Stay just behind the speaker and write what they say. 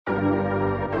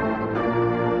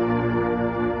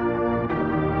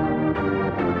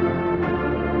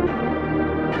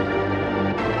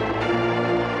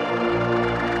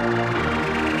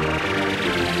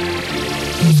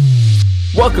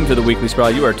Welcome to the Weekly Sprawl.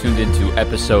 You are tuned into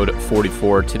episode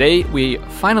 44. Today, we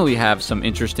finally have some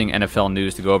interesting NFL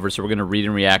news to go over, so we're going to read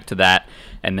and react to that,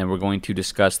 and then we're going to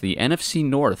discuss the NFC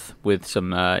North with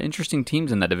some interesting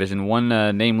teams in that division. One,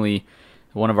 namely,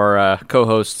 one of our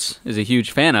co-hosts is a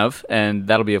huge fan of, and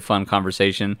that'll be a fun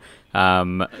conversation.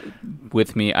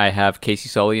 With me, I have Casey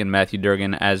Sully and Matthew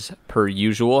Durgan as per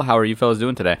usual. How are you fellas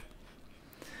doing today?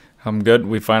 I'm good.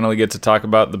 We finally get to talk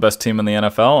about the best team in the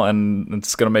NFL, and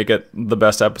it's going to make it the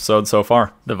best episode so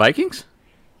far. The Vikings?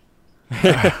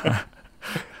 Yeah,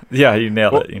 you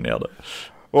nailed it.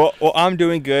 Well, I'm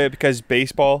doing good because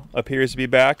baseball appears to be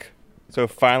back. So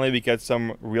finally we get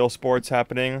some real sports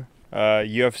happening.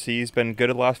 UFC's been good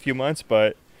the last few months,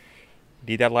 but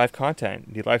need that live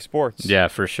content, need live sports. Yeah,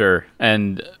 for sure.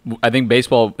 And I think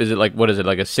baseball, like a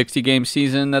 60-game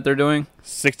season that they're doing?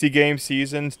 60-game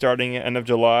season starting at end of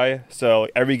July. So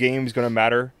every game is going to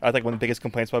matter. I think one of the biggest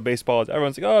complaints about baseball is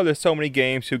everyone's like, oh, there's so many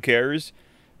games, who cares?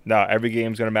 No, every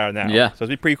game is going to matter now. Yeah. So it'll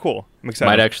be pretty cool. I'm excited.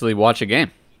 Might actually watch a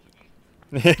game.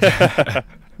 Yeah,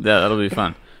 that'll be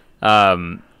fun.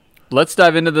 Let's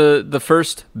dive into the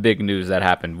first big news that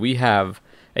happened. We have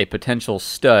a potential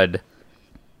stud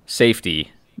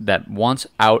safety that wants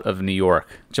out of New York.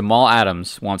 Jamal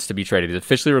Adams wants to be traded. He's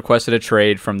officially requested a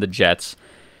trade from the Jets.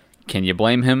 Can you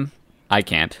blame him? I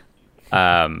can't.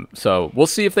 So we'll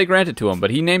see if they grant it to him.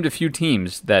 But he named a few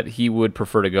teams that he would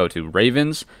prefer to go to.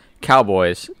 Ravens,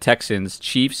 Cowboys, Texans,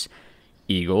 Chiefs,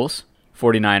 Eagles,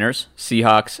 49ers,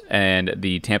 Seahawks, and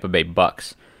the Tampa Bay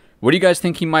Bucks. Where do you guys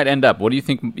think he might end up? What do you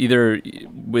think either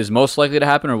is most likely to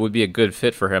happen or would be a good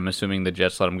fit for him, assuming the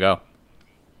Jets let him go?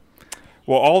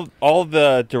 Well, all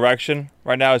the direction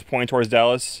right now is pointing towards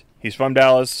Dallas. He's from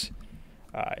Dallas.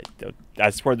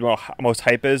 That's where the most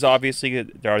hype is, obviously.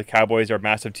 The Cowboys are a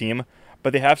massive team.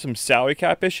 But they have some salary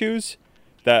cap issues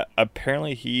that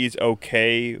apparently he's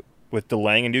okay with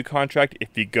delaying a new contract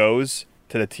if he goes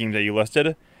to the teams that you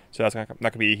listed. So that's not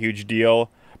going to be a huge deal.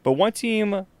 But one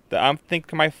team that I'm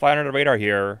thinking might fly under the radar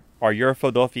here are your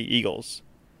Philadelphia Eagles.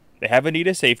 They have a need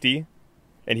of safety,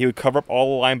 and he would cover up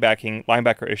all the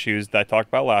linebacker issues that I talked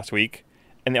about last week.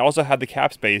 And they also have the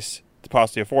cap space to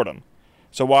possibly afford him.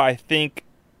 So while I think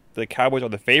the Cowboys are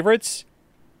the favorites,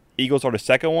 Eagles are the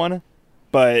second one,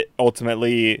 but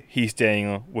ultimately he's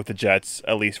staying with the Jets,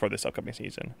 at least for this upcoming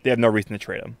season. They have no reason to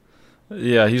trade him.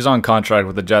 Yeah, he's on contract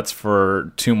with the Jets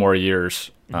for 2 more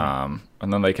years, and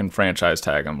then they can franchise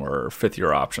tag him or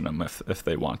fifth-year option him if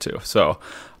they want to. So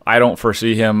I don't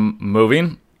foresee him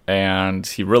moving, and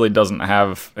he really doesn't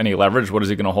have any leverage. What is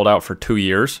he going to hold out for 2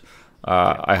 years?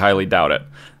 I highly doubt it.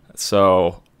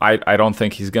 So I don't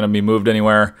think he's going to be moved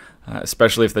anywhere,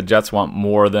 especially if the Jets want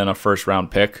more than a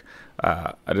first-round pick.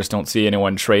 I just don't see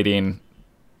anyone trading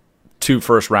 2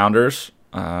 first-rounders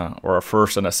or a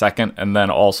first and a second, and then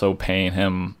also paying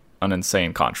him an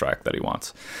insane contract that he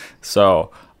wants.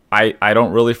 So I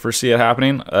don't really foresee it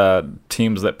happening.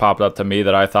 Teams that popped up to me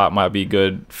that I thought might be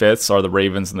good fits are the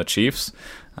Ravens and the Chiefs,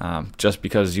 just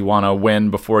because you want to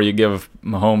win before you give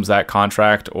Mahomes that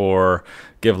contract or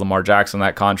give Lamar Jackson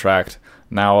that contract.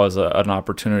 Now is an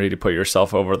opportunity to put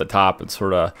yourself over the top and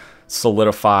sort of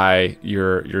solidify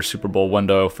your Super Bowl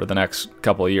window for the next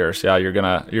couple of years. Yeah, you're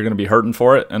gonna be hurting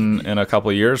for it in a couple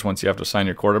of years once you have to sign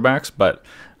your quarterbacks, but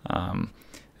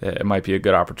it might be a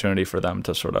good opportunity for them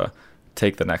to sort of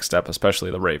take the next step, especially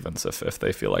the Ravens if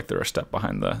they feel like they're a step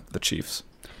behind the Chiefs.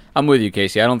 I'm with you,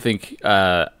 Casey. I don't think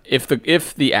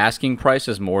if the asking price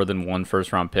is more than 1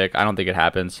 first-round pick, I don't think it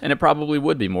happens, and it probably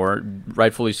would be more,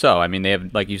 rightfully so. I mean, they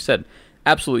have, like you said,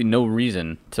 absolutely no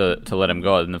reason to let him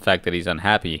go, and the fact that he's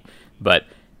unhappy. But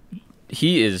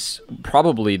he is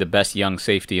probably the best young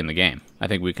safety in the game. I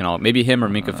think we can all, maybe him or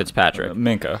Minkah Fitzpatrick.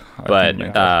 Minkah. But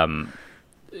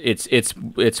it's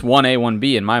 1A,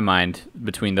 1B in my mind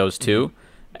between those two.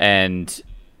 And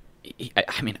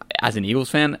I mean, as an Eagles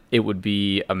fan, it would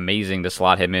be amazing to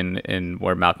slot him in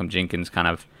where Malcolm Jenkins kind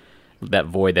of, that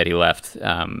void that he left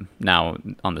now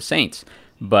on the Saints.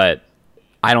 But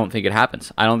I don't think it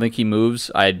happens. I don't think he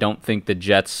moves. I don't think the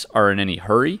Jets are in any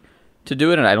hurry to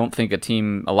do it, and I don't think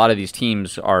a lot of these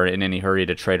teams are in any hurry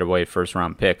to trade away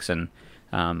first-round picks and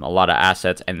a lot of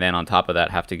assets, and then on top of that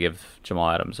have to give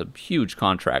Jamal Adams a huge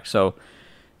contract. So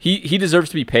he deserves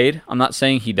to be paid. I'm not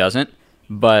saying he doesn't,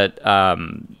 but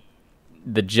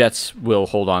the Jets will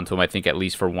hold on to him, I think, at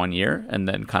least for 1 year, and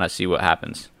then kind of see what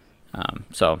happens.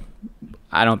 So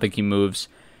I don't think he moves.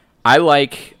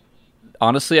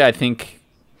 Honestly, I think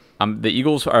The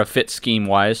Eagles are a fit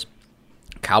scheme-wise.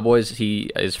 Cowboys, he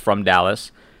is from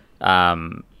Dallas.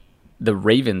 The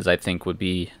Ravens, I think, would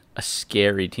be a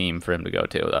scary team for him to go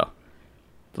to, though.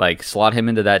 Like, slot him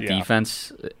into that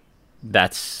defense,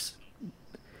 that's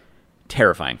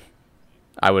terrifying.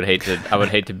 I would hate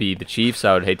to be the Chiefs.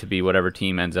 I would hate to be whatever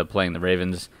team ends up playing the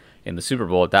Ravens in the Super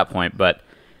Bowl at that point. But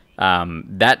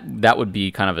that would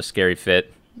be kind of a scary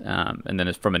fit. And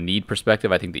then from a need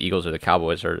perspective, I think the Eagles or the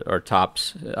Cowboys are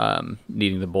tops,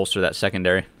 needing to bolster that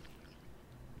secondary.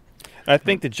 I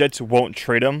think the Jets won't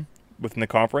trade him within the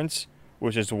conference,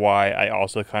 which is why I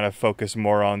also kind of focus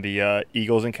more on the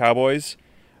Eagles and Cowboys.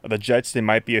 The Jets, they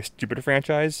might be a stupid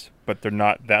franchise, but they're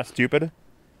not that stupid.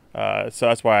 So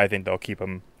that's why I think they'll keep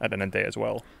him at the end of the day as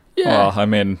well. Yeah. Well, I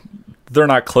mean, they're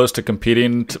not close to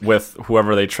competing with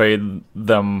whoever they trade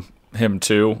him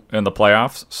to in the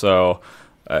playoffs. So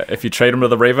if you trade him to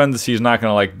the Ravens, he's not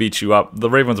going to beat you up. The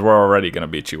Ravens were already going to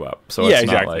beat you up. So it's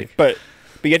exactly. Not But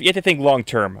you have to think long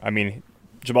term. I mean,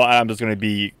 Jamal Adams is going to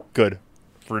be good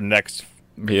for the next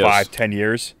 5-10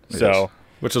 years.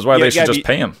 Which is why they should just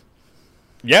pay him.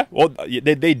 Yeah, well,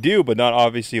 they do, but not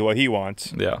obviously what he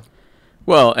wants. Yeah.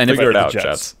 Well, and figure it out,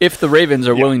 Jets. If the Ravens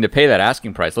are willing to pay that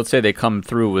asking price, let's say they come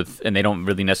through with, and they don't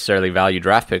really necessarily value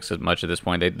draft picks as much at this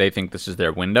point. They think this is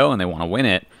their window and they want to win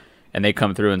it, and they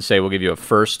come through and say, we'll give you a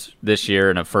first this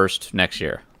year and a first next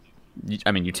year.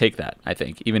 I mean, you take that, I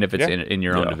think, even if it's in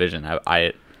your own division.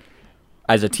 I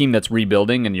as a team that's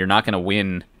rebuilding and you're not going to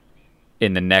win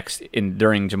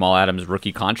during Jamal Adams'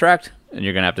 rookie contract, and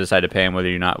you're going to have to decide to pay him whether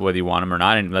you want him or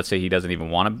not, and let's say he doesn't even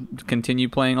want to continue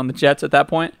playing on the Jets at that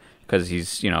point because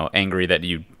he's angry that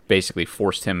you basically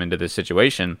forced him into this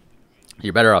situation,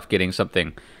 you're better off getting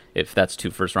something. If that's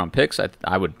 2 first-round picks,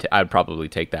 I'd probably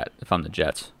take that if I'm the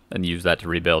Jets and use that to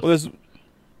rebuild. Well,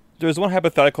 there's one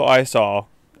hypothetical I saw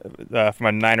from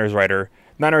a Niners writer.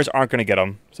 Niners aren't going to get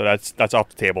him, so that's off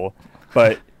the table.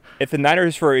 But if the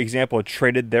Niners, for example,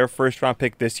 traded their first-round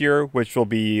pick this year, which will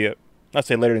be, let's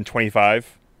say, later than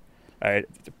 25,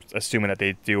 assuming that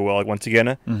they do well once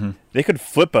again, they could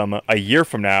flip him a year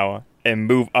from now and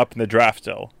move up in the draft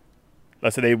still.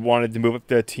 Let's say they wanted to move up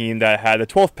to a team that had the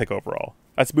 12th pick overall.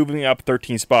 That's moving up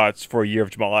 13 spots for a year of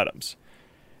Jamal Adams.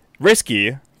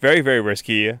 Risky, very, very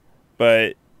risky,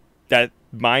 but that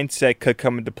mindset could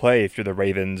come into play if you're the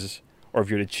Ravens or if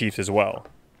you're the Chiefs as well.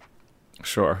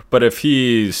 Sure. But if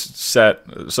he's set,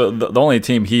 so the only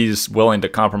team he's willing to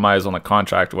compromise on the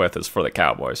contract with is for the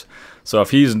Cowboys. So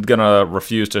if he's going to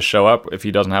refuse to show up if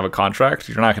he doesn't have a contract,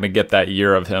 you're not going to get that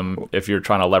year of him if you're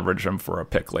trying to leverage him for a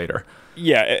pick later.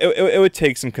 Yeah, it would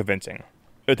take some convincing.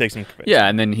 Yeah,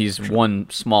 and then he's one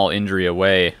small injury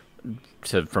away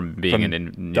from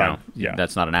being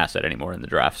that's not an asset anymore in the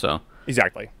draft. So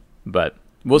exactly. But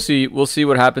we'll see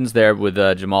what happens there with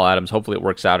Jamal Adams. Hopefully it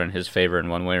works out in his favor in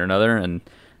one way or another, and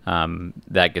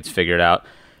that gets figured out.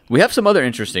 We have some other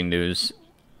interesting news.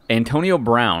 Antonio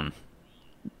Brown.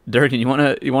 Durkin, you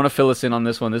want to fill us in on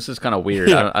this one? This is kind of weird.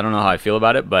 Yeah. I don't know how I feel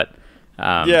about it, but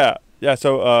yeah.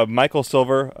 So Michael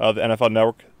Silver of the NFL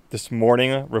Network this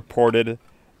morning reported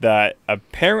that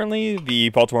apparently the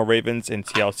Baltimore Ravens and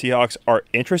Seattle Seahawks are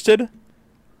interested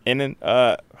in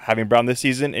having Brown this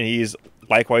season, and he's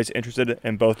likewise interested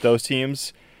in both those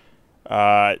teams.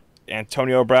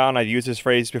 Antonio Brown, I've used this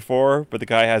phrase before, but the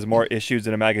guy has more issues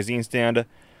than a magazine stand.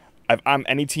 If I'm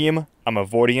any team, I'm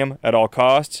avoiding him at all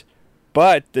costs.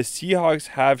 But the Seahawks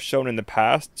have shown in the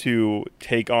past to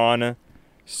take on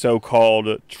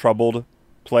so-called troubled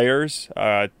players.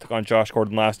 Took on Josh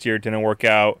Gordon last year, didn't work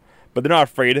out. But they're not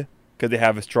afraid because they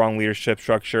have a strong leadership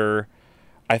structure.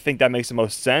 I think that makes the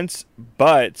most sense.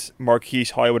 But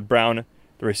Marquise Hollywood Brown,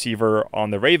 the receiver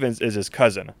on the Ravens, is his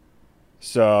cousin.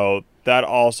 So that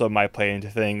also might play into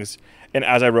things. And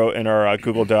as I wrote in our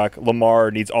Google Doc,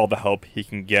 Lamar needs all the help he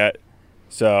can get.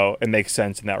 So it makes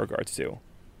sense in that regards too.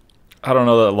 I don't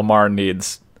know that Lamar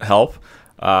needs help.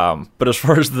 But as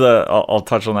far as I'll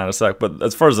touch on that in a sec. But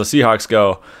as far as the Seahawks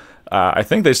go, I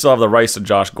think they still have the rights to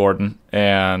Josh Gordon.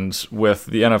 And with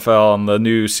the NFL and the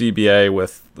new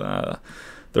CBA,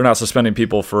 they're not suspending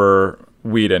people for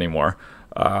weed anymore.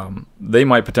 They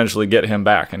might potentially get him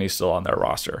back, and he's still on their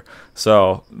roster.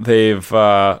 So they've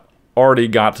already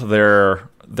got their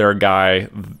guy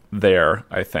there,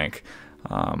 I think.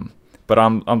 But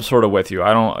I'm sort of with you.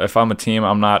 If I'm a team,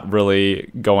 I'm not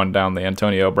really going down the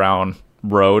Antonio Brown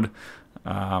road.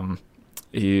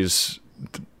 He's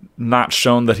not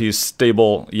shown that he's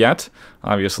stable yet.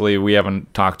 Obviously, we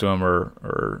haven't talked to him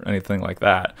or anything like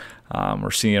that,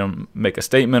 or seen him make a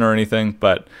statement or anything.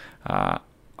 But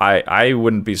I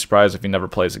wouldn't be surprised if he never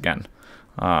plays again.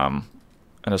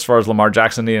 And as far as Lamar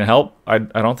Jackson needing help, I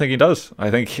don't think he does. I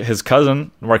think his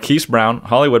cousin, Marquise Brown,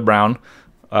 Hollywood Brown,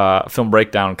 film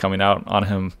breakdown coming out on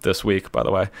him this week, by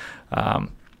the way.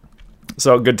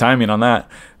 So good timing on that.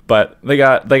 But they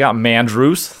got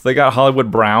Mandrews, they got Hollywood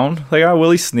Brown, they got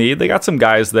Willie Snead, they got some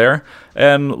guys there.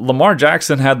 And Lamar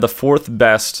Jackson had the fourth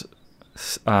best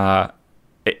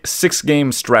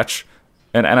 6-game stretch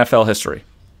in NFL history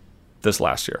this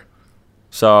last year.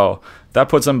 So that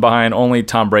puts him behind only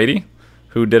Tom Brady,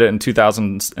 who did it in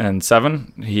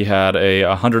 2007. He had a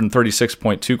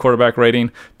 136.2 quarterback rating.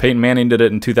 Peyton Manning did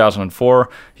it in 2004.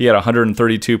 He had a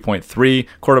 132.3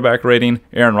 quarterback rating.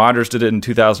 Aaron Rodgers did it in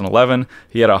 2011.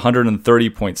 He had a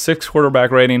 130.6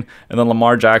 quarterback rating. And then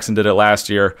Lamar Jackson did it last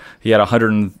year. He had a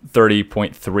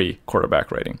 130.3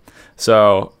 quarterback rating.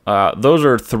 So those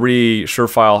are three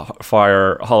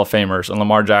surefire Hall of Famers. And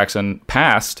Lamar Jackson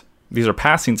passed. These are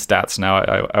passing stats now.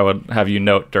 I would have you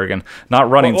note, Durgan, not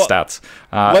running stats.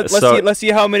 Let's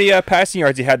see how many passing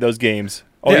yards he had those games.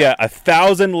 Oh yeah,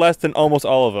 1,000 less than almost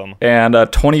all of them. And a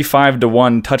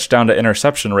 25-to-1 touchdown to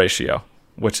interception ratio,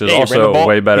 which is also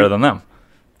way better than them.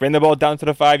 Bring the ball down to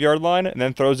the 5-yard line and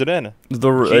then throws it in.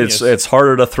 It's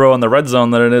harder to throw in the red zone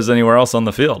than it is anywhere else on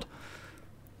the field.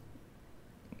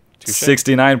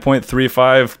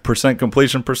 69.35%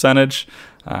 completion percentage.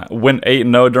 Went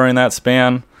 8-0 during that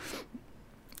span.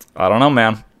 I don't know,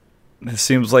 man. It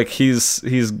seems like he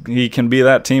can be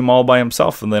that team all by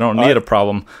himself, and they don't need a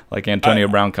problem like Antonio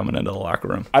Brown coming into the locker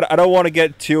room. I don't want to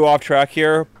get too off track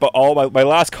here, but my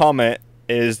last comment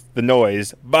is the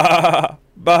noise. Bah,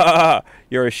 bah.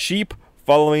 You're a sheep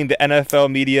following the NFL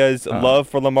media's love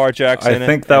for Lamar Jackson. I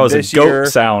think that was a goat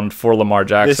sound for Lamar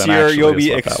Jackson. This year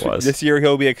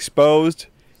he'll be exposed.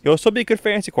 He'll still be a good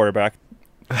fantasy quarterback.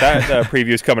 That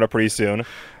preview is coming up pretty soon,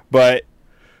 but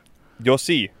you'll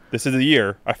see. This is the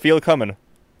year. I feel it coming.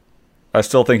 I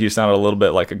still think you sounded a little bit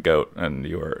like a goat, and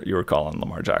you were calling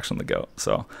Lamar Jackson the goat.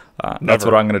 So that's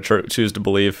what I'm going to choose to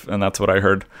believe, and that's what I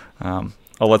heard. I'll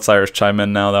let Cyrus chime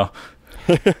in now, though.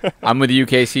 I'm with you,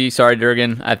 Casey. Sorry,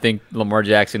 Durgan. I think Lamar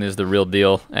Jackson is the real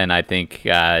deal, and I think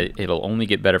it'll only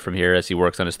get better from here as he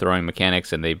works on his throwing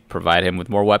mechanics and they provide him with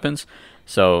more weapons.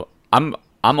 So I'm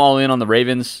all in on the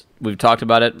Ravens. We've talked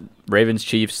about it. Ravens,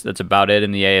 Chiefs, that's about it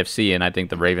in the AFC, and I think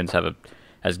the Ravens have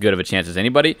as good of a chance as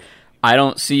anybody. I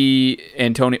don't see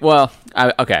Antonio... Well,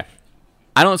 okay.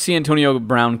 I don't see Antonio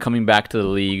Brown coming back to the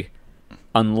league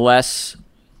unless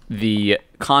the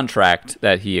contract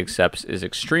that he accepts is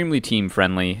extremely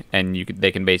team-friendly, and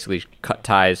they can basically cut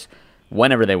ties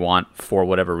whenever they want for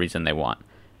whatever reason they want.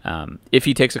 If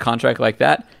he takes a contract like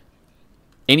that,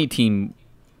 any team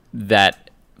that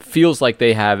feels like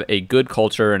they have a good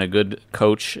culture and a good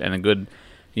coach and a good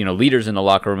leaders in the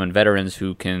locker room and veterans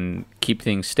who can keep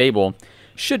things stable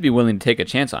should be willing to take a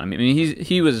chance on him. I mean,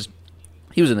 he was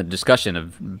in the discussion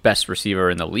of best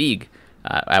receiver in the league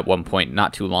at one point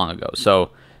not too long ago. So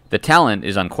the talent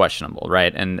is unquestionable,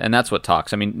 right? And that's what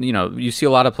talks. I mean, you see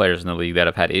a lot of players in the league that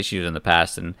have had issues in the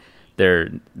past, and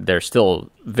they're still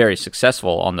very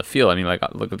successful on the field. I mean, like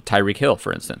look at Tyreek Hill,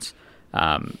 for instance.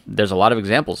 There's a lot of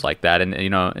examples like that, and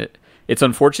it's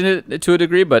unfortunate to a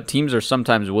degree, but teams are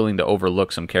sometimes willing to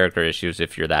overlook some character issues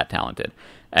if you're that talented.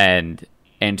 And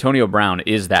Antonio Brown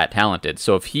is that talented.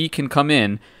 So if he can come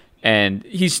in, and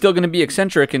he's still going to be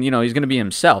eccentric, and he's going to be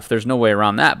himself. There's no way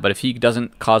around that. But if he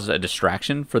doesn't cause a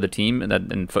distraction for the team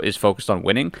and is focused on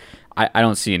winning, I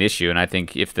don't see an issue. And I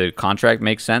think if the contract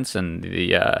makes sense and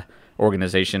the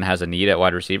organization has a need at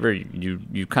wide receiver,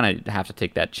 you kind of have to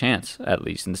take that chance at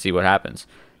least and see what happens.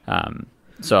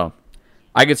 So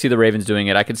I could see the Ravens doing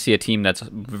it. I could see a team that's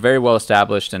very well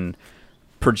established and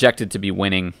projected to be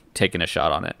winning taking a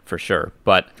shot on it for sure.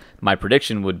 But my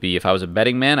prediction would be, if I was a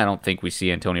betting man, I don't think we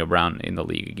see Antonio Brown in the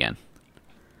league again.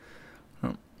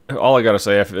 All I got to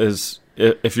say is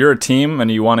if you're a team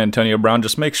and you want Antonio Brown,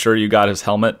 just make sure you got his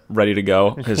helmet ready to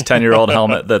go, his 10-year-old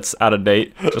helmet that's out of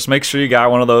date. Just make sure you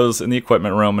got one of those in the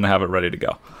equipment room and have it ready to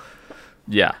go.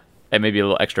 Yeah, and maybe a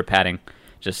little extra padding,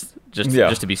 just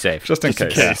to be safe. Just in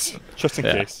case. Just in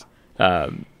case.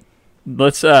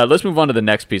 Let's move on to the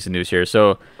next piece of news here.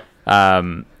 So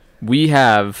we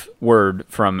have word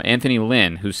from Anthony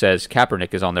Lynn, who says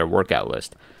Kaepernick is on their workout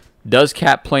list. Does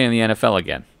Cap play in the NFL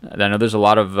again? I know there's a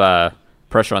lot of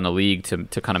pressure on the league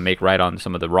to kind of make right on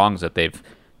some of the wrongs that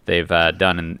they've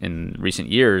done in recent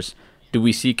years. Do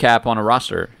we see Cap on a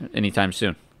roster anytime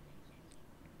soon?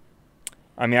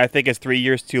 I mean, I think it's 3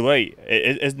 years too late.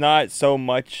 It's not so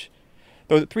much.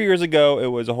 Though 3 years ago, it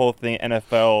was a whole thing.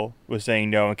 NFL was saying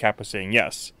no, and Cap was saying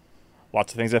yes.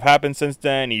 Lots of things have happened since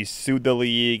then. He's sued the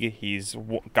league. He's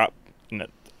got an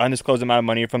undisclosed amount of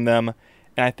money from them,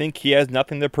 and I think he has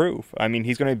nothing to prove. I mean,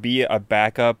 he's going to be a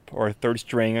backup or a third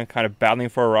string, kind of battling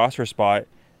for a roster spot.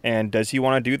 And does he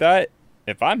want to do that?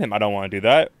 If I'm him, I don't want to do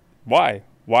that. Why?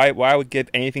 Why would give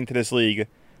anything to this league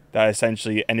that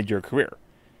essentially ended your career?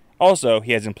 Also,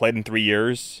 he hasn't played in 3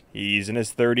 years. He's in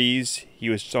his 30s. He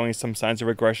was showing some signs of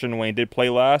regression when he did play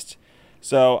last.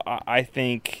 So I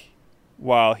think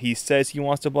while he says he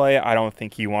wants to play, I don't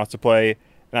think he wants to play,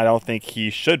 and I don't think he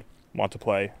should want to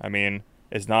play. I mean,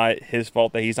 it's not his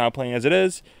fault that he's not playing as it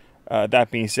is.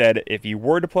 That being said, if he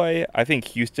were to play, I think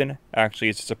Houston actually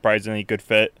is a surprisingly good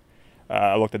fit.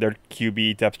 I looked at their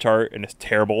QB depth chart, and it's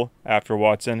terrible after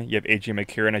Watson. You have A.J.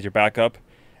 McCarron as your backup,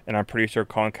 and I'm pretty sure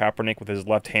Colin Kaepernick with his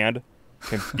left hand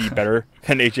can be better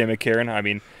than A.J. McCarron. I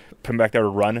mean, put him back there to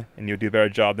run, and you'll do a better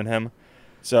job than him.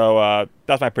 So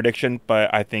that's my prediction,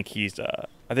 but I think he's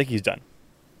done.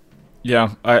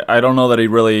 Yeah, I don't know that he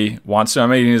really wants to. I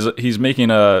mean, he's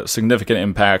making a significant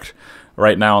impact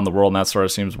right now in the world, and that sort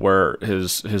of seems where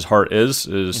his heart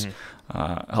is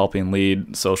helping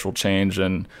lead social change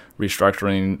and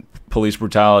restructuring police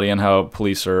brutality and how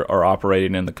police are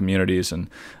operating in the communities, and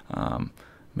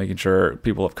making sure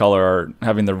people of color are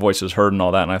having their voices heard and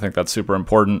all that. And I think that's super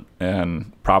important,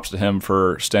 and props to him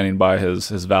for standing by his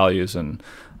values and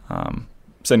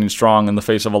standing strong in the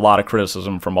face of a lot of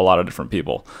criticism from a lot of different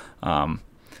people.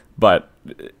 But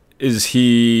is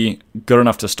he good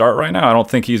enough to start right now? I don't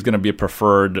think he's going to be a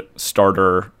preferred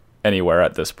starter anywhere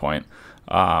at this point.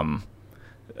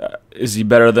 Is he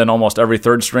better than almost every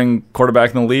third-string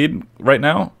quarterback in the league right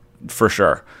now? For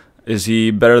sure. Is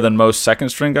he better than most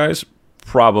second-string guys?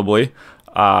 Probably.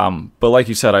 But like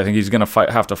you said, I think he's going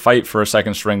to have to fight for a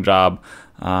second-string job,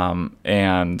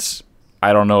 and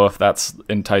I don't know if that's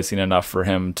enticing enough for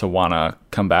him to want to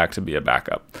come back to be a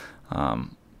backup.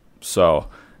 So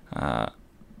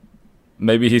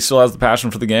maybe he still has the passion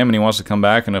for the game and he wants to come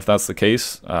back, and if that's the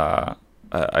case,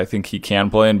 I think he can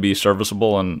play and be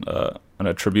serviceable and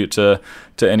a tribute to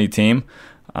any team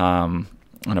in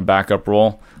a backup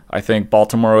role. I think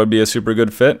Baltimore would be a super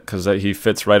good fit because he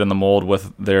fits right in the mold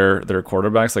with their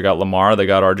quarterbacks. They got Lamar, they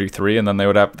got RG3, and then they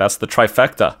would have, that's the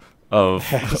trifecta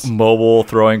of mobile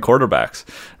throwing quarterbacks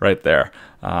right there.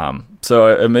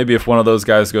 So maybe if one of those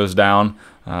guys goes down,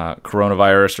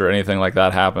 coronavirus or anything like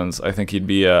that happens, I think he'd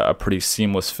be a pretty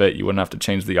seamless fit. You wouldn't have to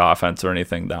change the offense or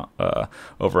anything down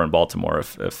over in Baltimore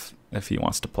if he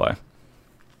wants to play.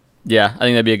 Yeah, I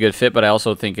think that'd be a good fit, but I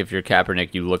also think if you're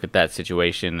Kaepernick, you look at that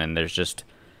situation and there's just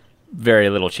very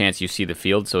little chance you see the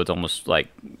field, so it's almost like,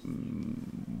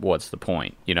 what's the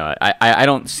point? You know, I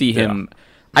don't see him. Yeah.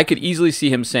 I could easily see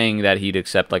him saying that he'd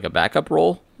accept like a backup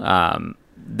role.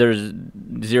 There's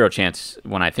zero chance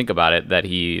when I think about it that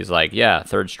he's like, yeah,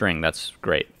 third string, that's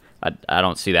great. I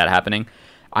don't see that happening.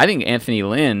 I think Anthony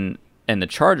Lynn and the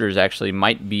Chargers actually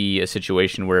might be a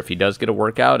situation where if he does get a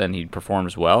workout and he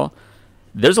performs well,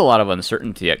 there's a lot of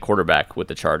uncertainty at quarterback with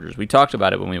the Chargers. We talked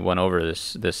about it when we went over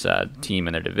this team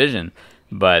and their division.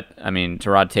 But, I mean,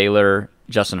 Tyrod Taylor,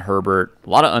 Justin Herbert, a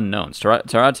lot of unknowns.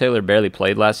 Tyrod Taylor barely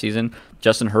played last season.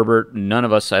 Justin Herbert, none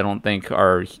of us, I don't think,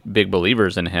 are big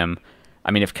believers in him.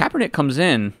 I mean, if Kaepernick comes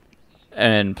in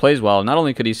and plays well, not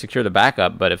only could he secure the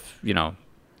backup, but if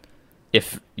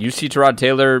you see Tyrod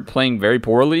Taylor playing very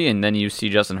poorly and then you see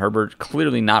Justin Herbert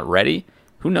clearly not ready,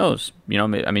 who knows? You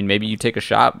know, I mean, maybe you take a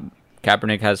shot.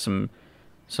 Kaepernick has some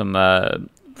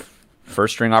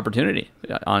first string opportunity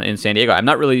in San Diego. I'm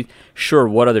not really sure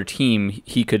what other team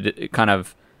he could kind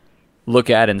of look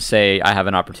at and say, I have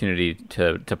an opportunity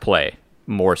to play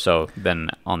more so than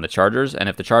on the Chargers. And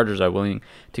if the Chargers are willing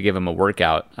to give him a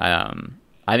workout, I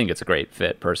think it's a great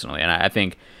fit personally. And I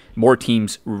think more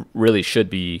teams really should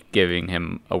be giving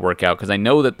him a workout because I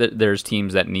know that there's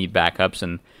teams that need backups,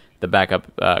 and the backup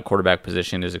quarterback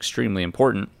position is extremely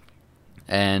important.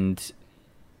 And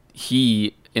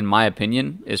he, in my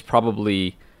opinion, is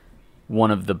probably one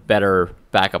of the better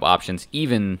backup options,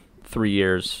 even 3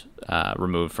 years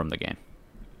removed from the game.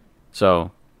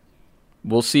 So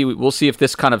we'll see. We'll see if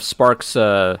this kind of sparks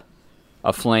a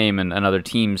flame, and other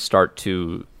teams start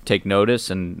to take notice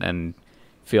and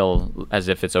feel as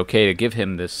if it's okay to give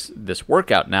him this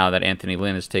workout now that Anthony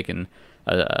Lynn has taken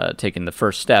the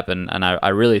first step. And I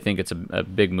really think it's a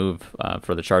big move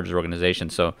for the Chargers organization.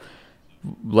 So.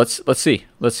 Let's see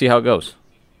how it goes.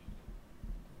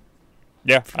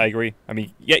 Yeah, I agree. I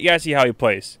mean, you gotta see how he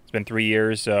plays. It's been 3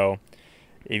 years, so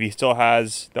if he still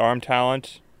has the arm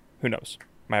talent, who knows?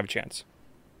 Might have a chance.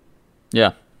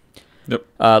 Yeah. Yep.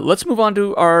 Let's move on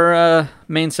to our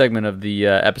main segment of the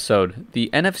episode, the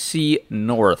NFC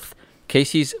North,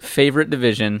 Casey's favorite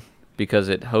division because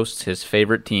it hosts his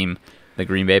favorite team. the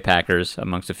Green Bay Packers,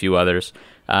 amongst a few others.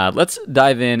 Let's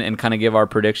dive in and kind of give our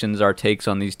predictions, our takes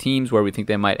on these teams, where we think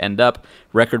they might end up,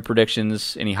 record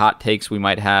predictions, any hot takes we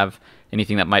might have,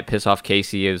 anything that might piss off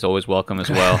Casey is always welcome as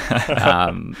well.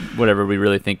 Whatever we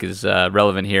really think is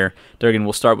relevant here. Durgan,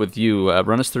 we'll start with you.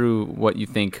 Run us through what you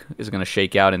think is going to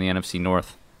shake out in the NFC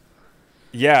North.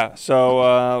 Yeah,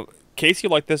 so Casey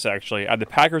liked this, actually. I had the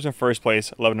Packers in first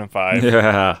place, 11-5.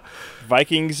 Yeah.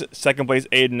 Vikings, second place,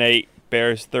 8-8.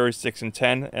 Bears, third,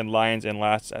 6-10. And Lions in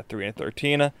last at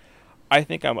 3-13. I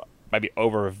think I might be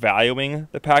overvaluing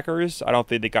the Packers. I don't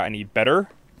think they got any better,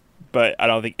 but I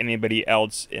don't think anybody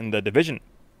else in the division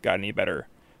got any better.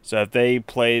 So if they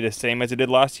play the same as they did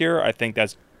last year, I think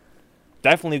that's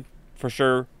definitely, for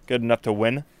sure, good enough to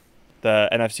win the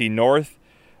NFC North.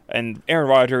 And Aaron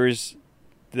Rodgers,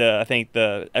 I think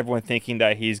everyone thinking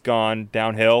that he's gone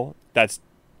downhill, this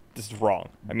is wrong.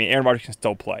 I mean, Aaron Rodgers can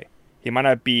still play. He might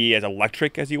not be as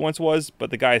electric as he once was,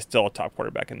 but the guy is still a top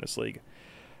quarterback in this league.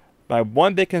 My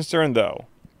one big concern, though,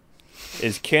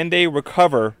 is can they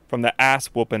recover from the ass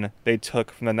whooping they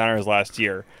took from the Niners last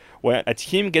year? When a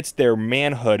team gets their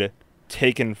manhood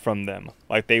taken from them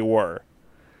like they were,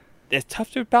 it's tough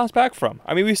to bounce back from.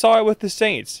 I mean, we saw it with the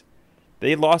Saints.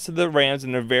 They lost to the Rams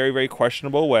in a very, very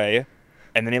questionable way,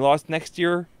 and then they lost next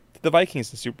year to the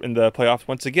Vikings in the playoffs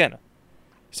once again.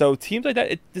 So teams like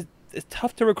that, it's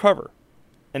tough to recover.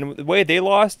 And the way they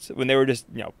lost, when they were just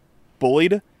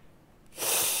bullied,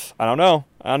 I don't know.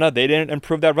 They didn't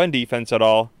improve that run defense at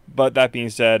all. But that being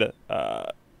said,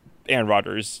 Aaron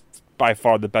Rodgers, by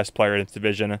far the best player in this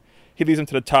division. He leads them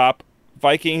to the top.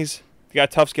 Vikings, they got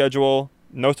a tough schedule.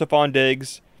 No Stephon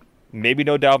Diggs. Maybe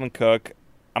no Dalvin Cook.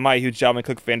 I'm not a huge Dalvin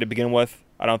Cook fan to begin with.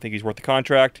 I don't think he's worth the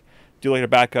contract. Do like a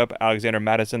backup, Alexander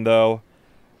Mattison, though.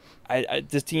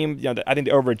 This team, I think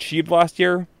they overachieved last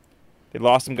year. They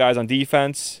lost some guys on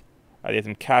defense. They had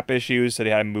some cap issues, so they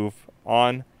had to move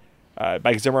on.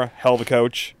 Mike Zimmer, hell of a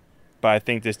coach, but I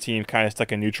think this team kind of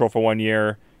stuck in neutral for 1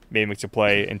 year. Maybe makes a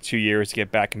play in 2 years to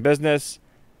get back in business.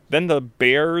 Then the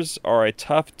Bears are a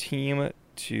tough team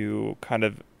to kind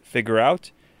of figure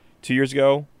out. 2 years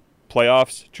ago,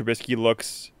 playoffs, Trubisky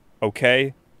looks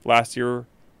okay. Last year,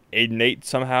 8-8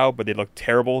 somehow, but they looked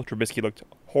terrible. Trubisky looked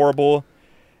horrible.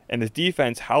 And this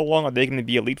defense, how long are they going to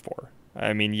be elite for?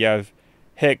 I mean, you have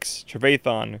Hicks,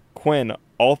 Trevathan, Quinn,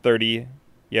 all 30.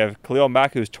 You have Khalil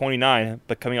Mack, who's 29,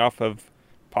 but coming off of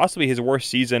possibly his worst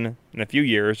season in a few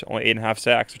years, only 8.5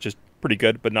 sacks, which is pretty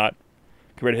good, but not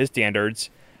compared to his standards.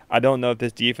 I don't know if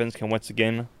this defense can once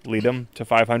again lead them to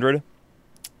 500.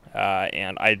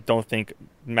 And I don't think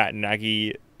Matt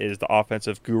Nagy is the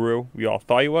offensive guru we all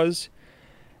thought he was.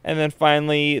 And then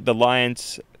finally, the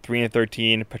Lions,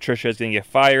 3-13. Patricia is going to get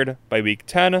fired by week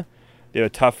 10. They have a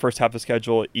tough first half of the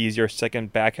schedule, easier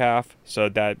second back half, so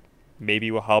that maybe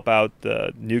will help out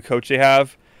the new coach they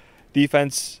have.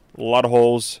 Defense, a lot of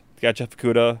holes. They got Jeff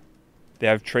Okudah. They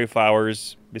have Trey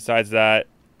Flowers. Besides that,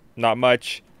 not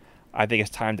much. I think it's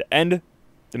time to end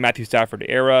the Matthew Stafford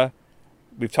era.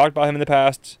 We've talked about him in the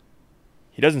past.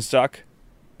 He doesn't suck,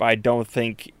 but I don't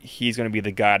think he's going to be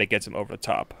the guy that gets him over the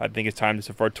top. I think it's time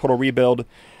for a total rebuild.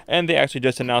 And they actually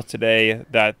just announced today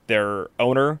that their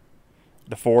owner,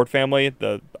 the Ford family,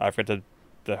 I forget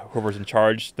whoever's in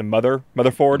charge, the mother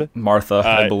Ford, Martha,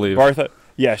 I believe. Martha,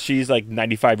 yeah, she's like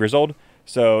 95 years old.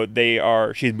 So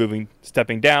she's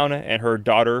stepping down, and her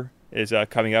daughter is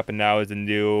coming up, and now is the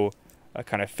new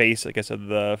kind of face, I guess, of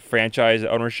the franchise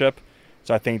ownership.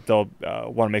 So I think they'll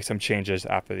want to make some changes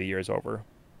after the year is over.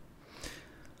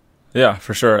 Yeah,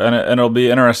 for sure. And it'll be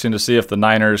interesting to see if the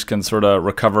Niners can sort of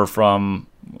recover from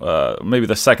maybe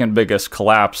the second biggest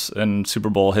collapse in Super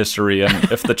Bowl history,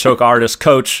 and if the choke artist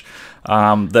coach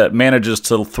that manages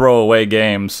to throw away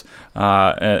games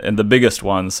and the biggest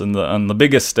ones on the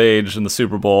biggest stage in the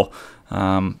Super Bowl,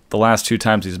 the last 2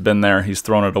 times he's been there, he's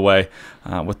thrown it away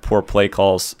with poor play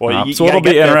calls. Well, so it'll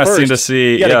be interesting to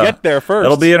see. You gotta get there first.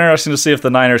 It'll be interesting to see if the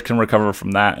Niners can recover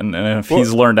from that, and if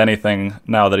he's learned anything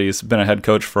now that he's been a head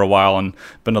coach for a while and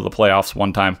been to the playoffs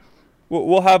one time.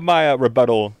 We'll have my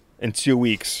rebuttal in 2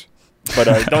 weeks, but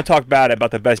don't talk bad about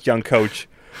the best young coach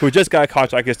who just got a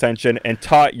contract extension and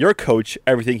taught your coach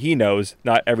everything he knows,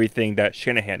 not everything that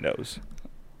Shanahan knows.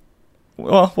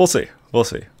 Well, we'll see.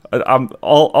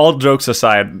 All jokes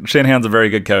aside, Shanahan's a very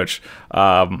good coach.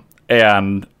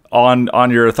 And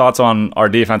on your thoughts on our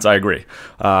defense, I agree.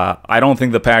 I don't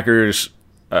think the Packers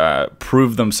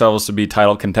prove themselves to be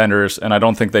title contenders, and I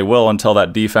don't think they will until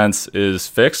that defense is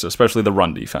fixed, especially the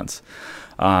run defense.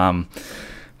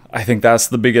 I think that's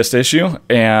the biggest issue,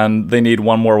 and they need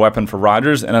one more weapon for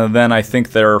Rodgers, and then I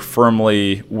think they're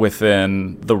firmly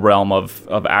within the realm of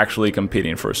actually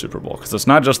competing for a Super Bowl, because it's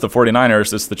not just the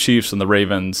 49ers, it's the Chiefs and the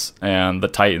Ravens and the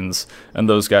Titans and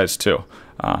those guys too.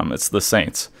 It's the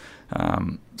Saints.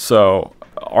 So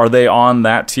are they on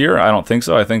that tier? I don't think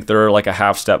so. I think they're like a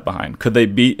half step behind. Could they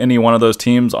beat any one of those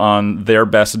teams on their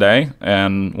best day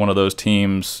and one of those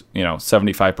teams,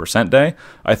 75% day?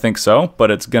 I think so, but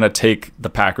it's going to take the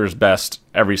Packers' best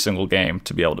every single game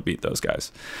to be able to beat those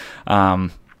guys.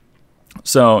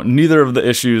 So neither of the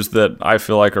issues that I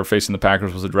feel like are facing the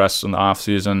Packers was addressed in the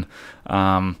offseason.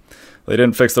 They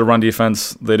didn't fix their run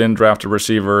defense. They didn't draft a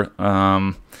receiver.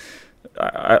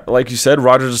 Like you said,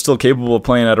 Rodgers is still capable of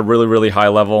playing at a really, really high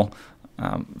level.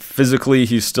 Physically,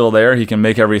 he's still there. He can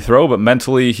make every throw, but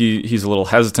mentally, he's a little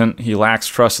hesitant. He lacks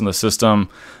trust in the system.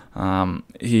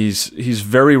 He's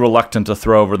very reluctant to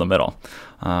throw over the middle.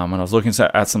 When I was looking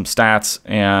at some stats,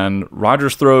 and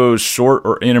Rodgers throws short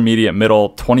or intermediate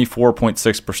middle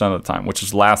 24.6% of the time, which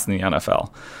is last in the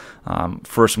NFL.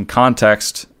 For some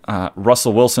context,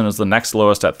 Russell Wilson is the next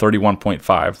lowest at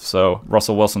 31.5. So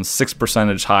Russell Wilson's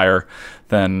 6% higher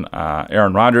than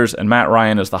Aaron Rodgers, and Matt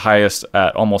Ryan is the highest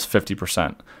at almost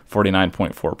 50%,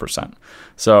 49.4%.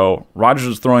 So Rodgers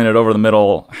is throwing it over the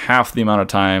middle half the amount of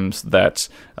times that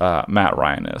Matt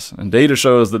Ryan is. And data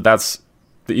shows that that's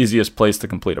the easiest place to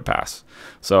complete a pass.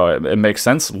 So it makes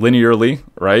sense linearly,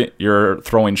 right? You're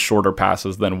throwing shorter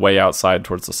passes than way outside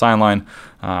towards the sideline.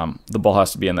 The ball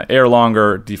has to be in the air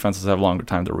longer. Defenses have longer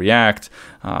time to react.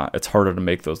 It's harder to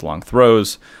make those long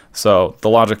throws. So the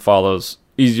logic follows: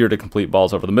 easier to complete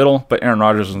balls over the middle, but Aaron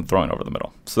Rodgers isn't throwing over the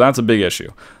middle. So that's a big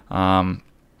issue. And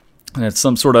it's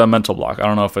some sort of mental block. I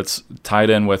don't know if it's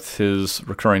tied in with his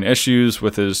recurring issues,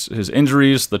 with his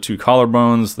injuries, the two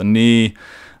collarbones, the knee,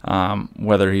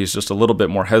 whether he's just a little bit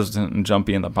more hesitant and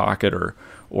jumpy in the pocket or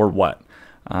what.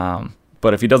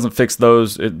 But if he doesn't fix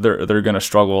those, they're going to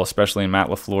struggle, especially in Matt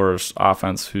LaFleur's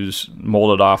offense, who's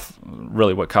molded off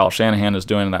really what Kyle Shanahan is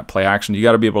doing in that play action. You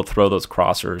got to be able to throw those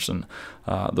crossers and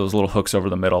those little hooks over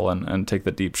the middle and take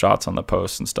the deep shots on the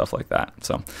post and stuff like that.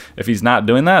 So if he's not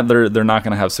doing that, they're not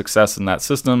going to have success in that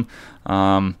system.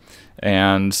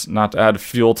 And not to add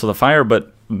fuel to the fire,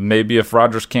 but maybe if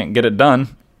Rodgers can't get it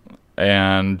done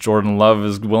and Jordan Love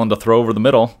is willing to throw over the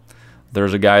middle,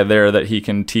 there's a guy there that he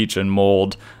can teach and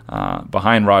mold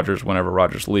behind Rodgers whenever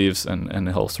Rodgers leaves, and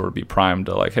he'll sort of be primed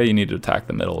to like, hey, you need to attack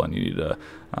the middle and you need to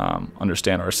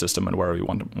understand our system and where we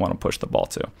want to push the ball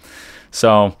to.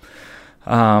 So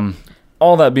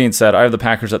all that being said, I have the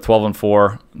Packers at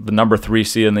 12-4, the number 3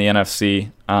 seed in the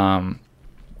NFC.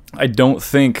 I don't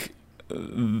think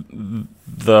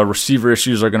the receiver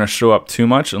issues are going to show up too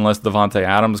much unless Davante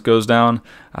Adams goes down.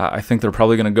 I think they're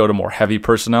probably going to go to more heavy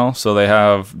personnel. So they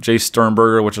have Jace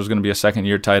Sternberger, which is going to be a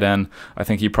second-year tight end. I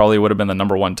think he probably would have been the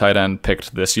number 1 tight end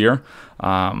picked this year,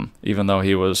 even though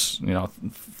he was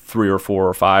 3 or 4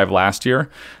 or 5 last year,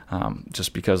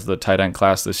 just because the tight end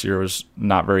class this year was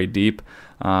not very deep.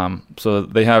 So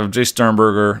they have Jace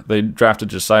Sternberger. They drafted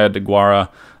Josiah DeGuara,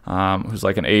 who's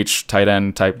like an H tight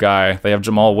end type guy. They have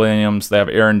Jamal Williams, they have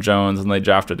Aaron Jones, and they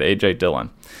drafted A.J. Dillon.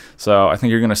 So I think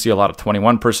you're going to see a lot of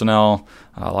 21 personnel,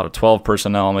 a lot of 12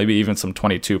 personnel, maybe even some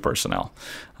 22 personnel.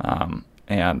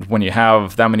 And when you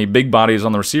have that many big bodies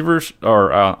on the receivers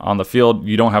or on the field,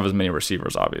 you don't have as many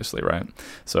receivers, obviously, right?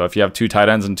 So if you have 2 tight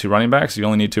ends and 2 running backs, you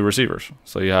only need 2 receivers.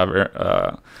 So you have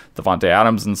Davante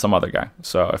Adams and some other guy.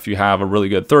 So if you have a really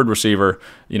good third receiver,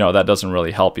 that doesn't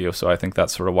really help you. So I think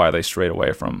that's sort of why they strayed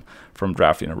away from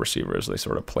drafting a receiver, as they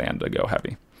sort of planned to go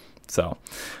heavy. So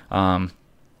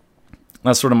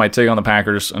that's sort of my take on the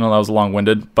Packers. I know that was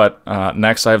long-winded, but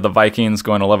next I have the Vikings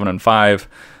going 11-5.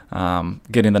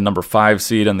 Getting the number 5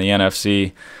 seed in the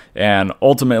NFC, and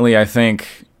ultimately I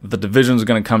think the division is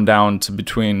going to come down to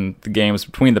between the games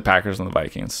between the Packers and the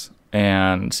Vikings.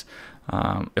 And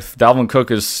if Dalvin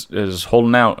Cook is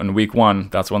holding out in week 1,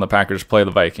 that's when the Packers play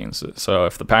the Vikings. So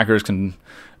if the Packers can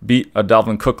beat a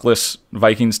Dalvin Cookless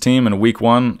Vikings team in week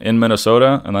 1 in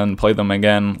Minnesota and then play them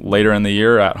again later in the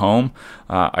year at home,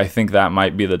 I think that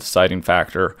might be the deciding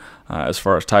factor as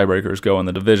far as tiebreakers go in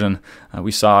the division.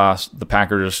 We saw the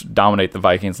Packers dominate the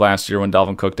Vikings last year when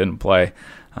Dalvin Cook didn't play.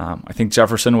 I think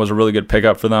Jefferson was a really good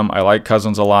pickup for them. I like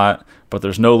Cousins a lot, but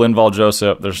there's no Linval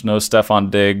Joseph, there's no Stephon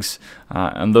Diggs,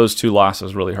 and those 2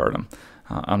 losses really hurt him.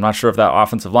 I'm not sure if that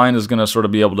offensive line is going to sort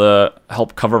of be able to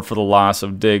help cover for the loss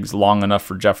of Diggs long enough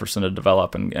for Jefferson to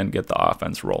develop and get the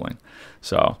offense rolling.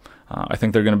 So I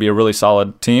think they're going to be a really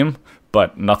solid team,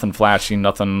 but nothing flashy,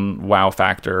 nothing wow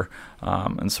factor,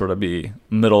 and sort of be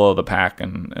middle of the pack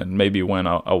and maybe win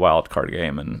a wild card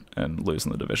game and lose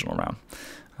in the divisional round.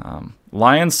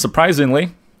 Lions,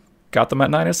 surprisingly, got them at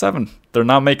 9-7. They're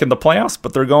not making the playoffs,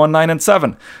 but they're going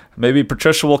 9-7. Maybe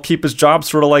Patricia will keep his job,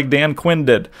 sort of like Dan Quinn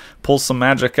did, pull some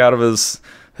magic out of his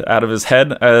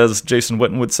head, as Jason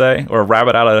Witten would say, or a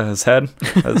rabbit out of his head,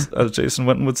 as Jason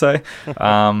Witten would say.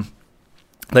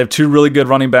 They have two really good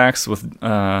running backs with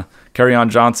Kerryon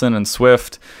Johnson and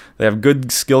Swift. They have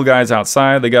good skill guys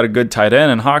outside. They got a good tight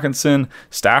end in Hawkinson.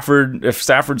 Stafford, if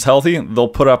Stafford's healthy, they'll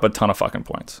put up a ton of fucking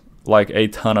points, like a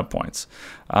ton of points.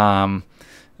 Can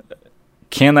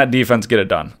that defense get it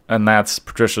done? And that's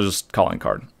Patricia's calling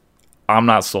card. I'm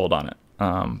not sold on it.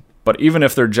 But even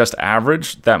if they're just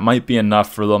average, that might be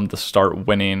enough for them to start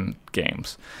winning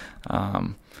games.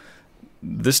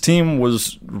 This team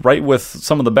was right with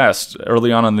some of the best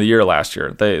early on in the year last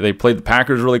year. They played the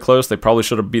Packers really close. They probably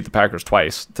should have beat the Packers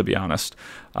twice, to be honest.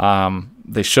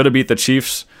 They should have beat the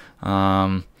Chiefs.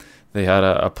 They had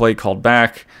a play called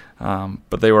back,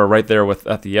 but they were right there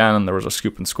at the end, and there was a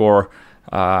scoop and score.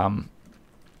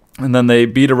 And then they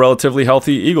beat a relatively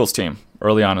healthy Eagles team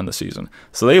early on in the season.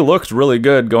 So they looked really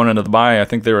good going into the bye. I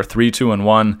think they were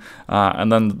 3-2-1,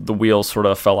 and then the wheels sort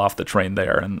of fell off the train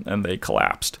there, and they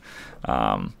collapsed.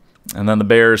 And then the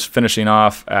Bears finishing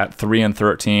off at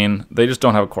 3-13. They just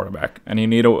don't have a quarterback, and you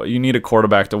need a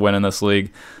quarterback to win in this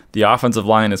league. The offensive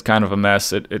line is kind of a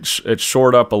mess. It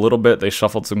shored up a little bit. They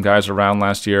shuffled some guys around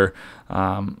last year,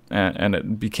 and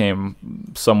it became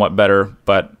somewhat better.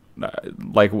 But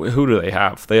like, who do they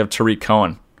have? They have Tariq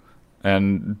Cohen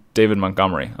and David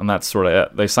Montgomery, and that's sort of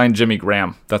it. They signed Jimmy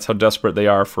Graham. That's how desperate they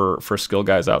are for skill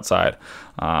guys outside.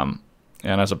 And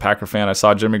as a Packer fan, I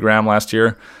saw Jimmy Graham last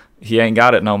year. He ain't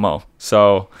got it no mo.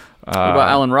 So what about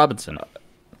Allen Robinson?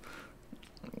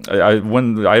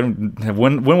 When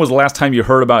was the last time you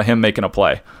heard about him making a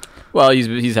play? Well,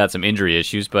 he's had some injury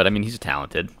issues, but I mean, he's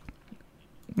talented.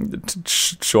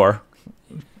 Sure.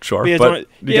 But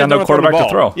you got no quarterback to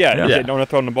throw. Yeah, no one to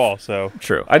throw in the ball. So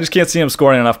true. I just can't see him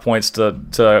scoring enough points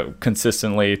to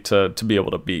consistently to be able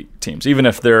to beat teams, even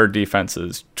if their defense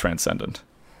is transcendent.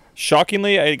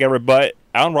 Shockingly, I got rebut.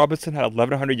 Allen Robinson had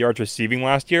 1,100 yards receiving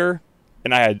last year,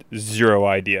 and I had zero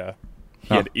idea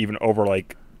he had even over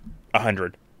like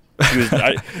 100.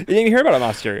 I didn't even hear about him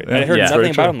last year. I heard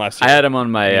nothing about him last year. I had him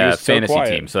on my fantasy so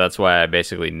team, so that's why I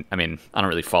don't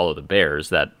really follow the Bears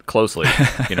that closely,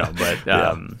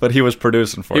 but but he was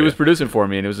producing for you. He was producing for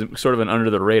me, and it was sort of an under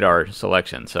the radar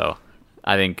selection. So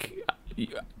I think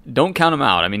don't count him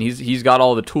out. I mean, he's got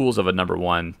all the tools of a number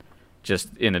one,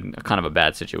 just in a kind of a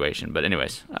bad situation. But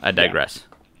anyways, I digress.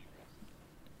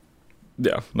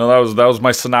 Yeah, no, that was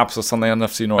my synopsis on the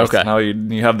NFC North. Okay. Now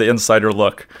you have the insider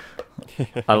look.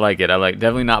 I like it.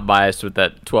 Definitely not biased with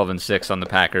that 12-6 on the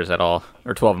Packers at all,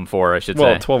 or 12-4, I should say.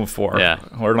 Well, 12-4. Yeah,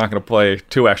 we're not going to play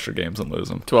 2 extra games and lose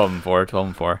them.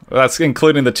 12-4. That's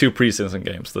including the 2 preseason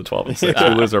games. The 12-6.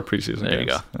 We lose our preseason there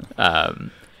games. There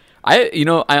you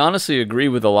go. I honestly agree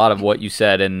with a lot of what you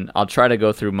said, and I'll try to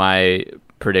go through my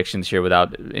predictions here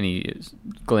without any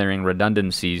glaring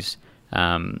redundancies.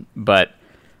 But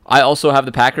I also have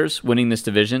the Packers winning this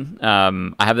division.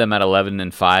 I have them at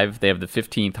 11-5. They have the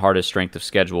 15th hardest strength of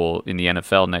schedule in the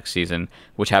NFL next season,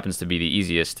 which happens to be the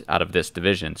easiest out of this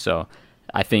division. So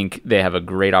I think they have a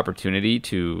great opportunity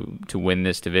to win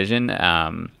this division.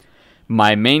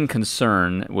 My main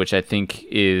concern, which I think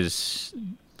is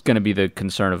going to be the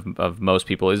concern of most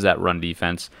people, is that run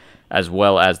defense, as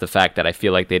well as the fact that I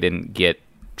feel like they didn't get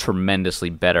tremendously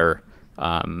better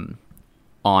on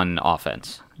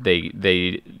offense.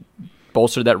 They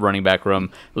bolstered that running back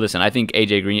room. Listen, I think not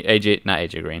AJ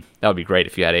Green. That would be great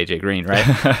if you had AJ Green, right?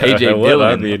 AJ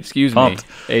Dillon,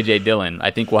 AJ Dillon. I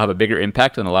think will have a bigger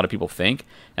impact than a lot of people think,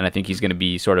 and I think he's going to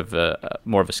be sort of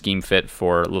more of a scheme fit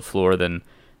for LaFleur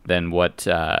than what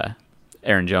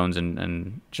Aaron Jones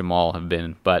and Jamal have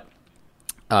been. But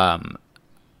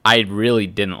I really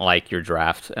didn't like your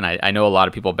draft, and I know a lot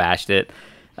of people bashed it.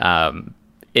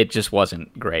 It just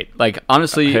wasn't great. Like,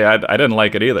 honestly... Hey, I didn't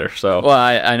like it either, so... Well,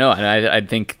 I know, and I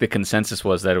think the consensus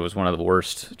was that it was one of the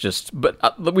worst.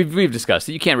 But we've discussed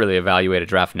it. You can't really evaluate a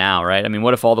draft now, right? I mean,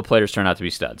 what if all the players turn out to be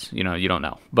studs? You don't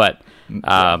know. But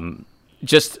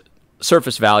just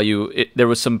surface value, there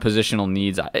was some positional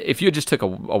needs. If you just took a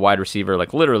wide receiver,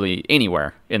 like literally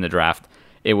anywhere in the draft,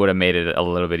 it would have made it a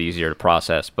little bit easier to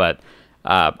process. But...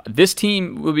 this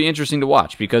team will be interesting to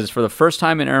watch because for the first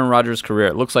time in Aaron Rodgers' career,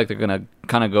 it looks like they're going to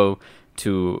kind of go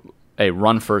to a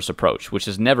run-first approach, which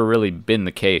has never really been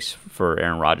the case for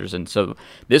Aaron Rodgers. And so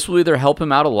this will either help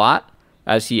him out a lot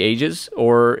as he ages,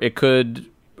 or it could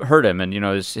hurt him. And,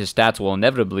 his stats will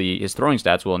his throwing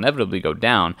stats will inevitably go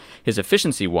down. His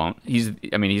efficiency won't. He's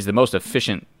the most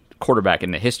efficient quarterback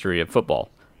in the history of football.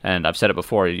 And I've said it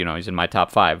before, he's in my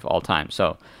top 5 all time.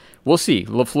 So we'll see.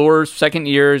 LaFleur's second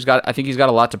year, I think he's got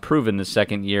a lot to prove in this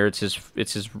second year.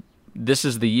 This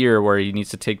is the year where he needs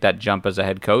to take that jump as a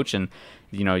head coach, and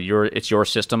it's your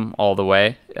system all the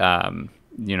way.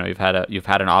 You've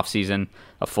had an off season,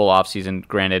 a full off season.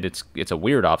 Granted, it's a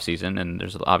weird off season, and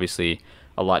there's obviously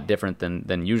a lot different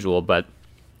than usual. But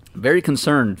very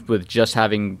concerned with just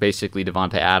having basically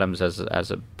Davante Adams as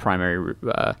a primary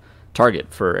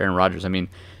target for Aaron Rodgers. I mean,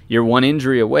 you're one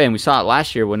injury away, and we saw it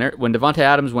last year when Davante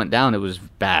Adams went down. It was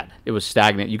bad. It was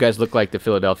stagnant. You guys look like the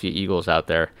Philadelphia Eagles out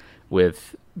there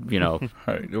with.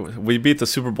 We beat the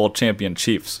Super Bowl champion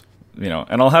Chiefs,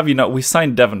 and I'll have we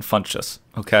signed Devin Funchess,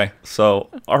 okay? So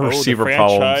our receiver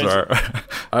problems are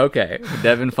okay.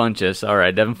 Devin Funchess, all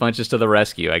right. Devin Funchess to the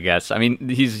rescue, I guess. I mean,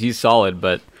 he's solid,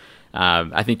 but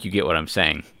I think you get what I'm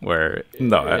saying. Where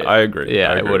I agree.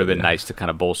 Yeah, I agree it would have been nice to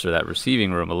kind of bolster that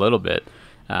receiving room a little bit,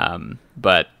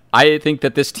 but I think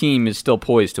that this team is still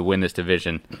poised to win this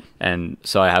division, and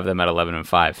so I have them at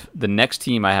 11-5. The next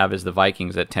team I have is the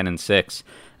Vikings at 10-6.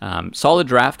 Solid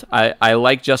draft. I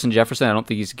like Justin Jefferson. I don't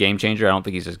think he's a game changer. I don't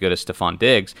think he's as good as Stephon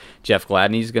Diggs. Jeff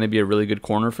Gladney is going to be a really good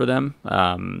corner for them.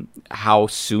 How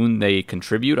soon they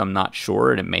contribute, I'm not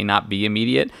sure, and it may not be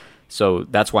immediate. So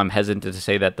that's why I'm hesitant to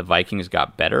say that the Vikings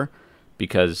got better,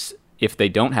 because if they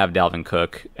don't have Dalvin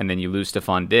Cook and then you lose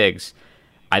Stephon Diggs,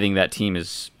 I think that team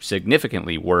is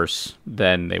significantly worse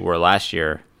than they were last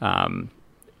year,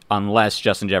 unless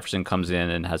Justin Jefferson comes in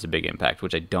and has a big impact,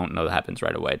 which I don't know that happens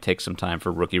right away. It takes some time for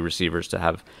rookie receivers to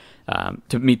have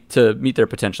to meet their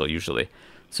potential usually.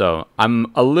 So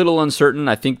I'm a little uncertain.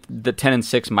 I think the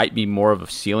 10-6 might be more of a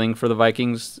ceiling for the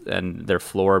Vikings, and their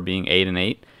floor being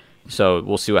 8-8. So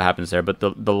we'll see what happens there. But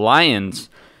the Lions,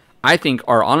 I think,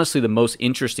 are honestly the most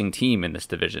interesting team in this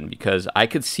division, because I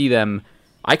could see them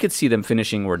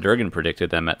finishing where Durgan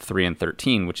predicted them at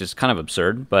 3-13, which is kind of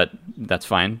absurd, but that's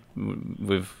fine.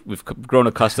 We've grown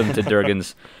accustomed to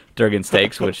Durgan's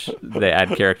takes, which they add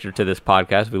character to this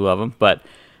podcast. We love them, but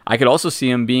I could also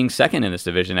see them being second in this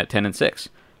division at 10-6.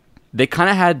 They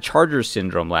kind of had Chargers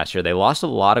syndrome last year. They lost a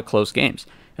lot of close games,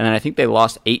 and then I think they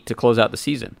lost 8 to close out the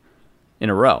season in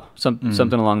a row,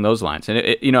 something along those lines. And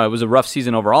it was a rough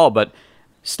season overall, but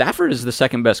Stafford is the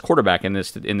second best quarterback in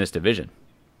this division.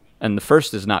 And the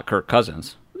first is not Kirk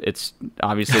Cousins. It's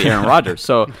obviously Aaron Rodgers.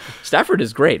 So Stafford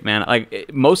is great, man.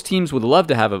 Like, most teams would love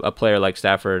to have a player like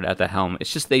Stafford at the helm.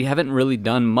 It's just they haven't really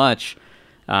done much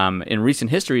in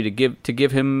recent history to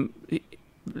give him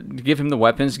the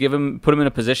weapons, put him in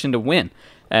a position to win.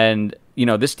 And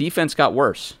this defense got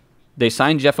worse. They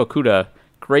signed Jeff Okudah,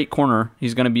 great corner.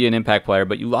 He's going to be an impact player,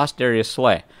 but you lost Darius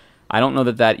Slay. I don't know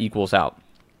that equals out.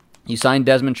 You signed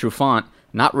Desmond Trufant,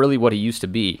 not really what he used to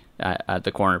be at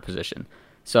the corner position.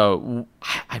 So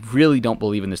I really don't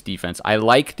believe in this defense. I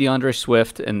like DeAndre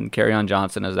Swift and Kerryon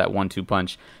Johnson as that 1-2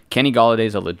 punch. Kenny Golladay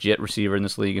is a legit receiver in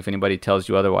this league. If anybody tells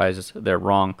you otherwise, they're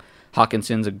wrong.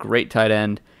 Hawkinson's a great tight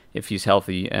end if he's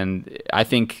healthy. And I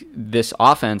think this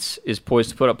offense is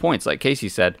poised to put up points, like Casey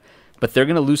said, but they're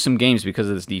going to lose some games because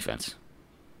of this defense.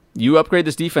 You upgrade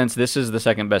this defense, this is the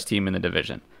second best team in the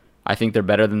division. I think they're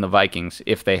better than the Vikings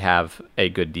if they have a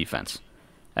good defense.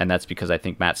 And that's because I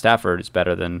think Matt Stafford is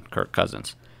better than Kirk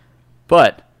Cousins.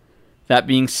 But that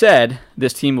being said,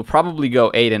 this team will probably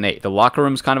go 8-8. The locker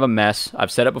room's kind of a mess.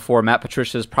 I've said it before. Matt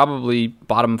Patricia is probably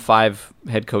bottom 5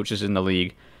 head coaches in the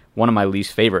league. One of my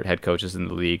least favorite head coaches in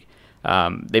the league.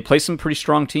 They play some pretty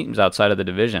strong teams outside of the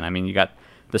division. I mean, you got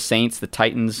the Saints, the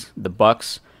Titans, the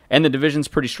Bucks, and the division's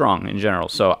pretty strong in general.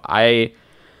 So I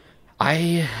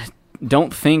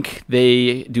don't think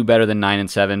they do better than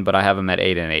 9-7, but I have them at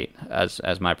 8-8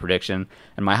 as my prediction.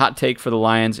 And my hot take for the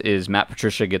Lions is Matt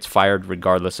Patricia gets fired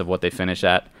regardless of what they finish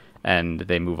at, and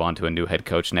they move on to a new head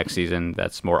coach next season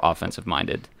that's more offensive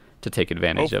minded to take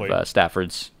advantage of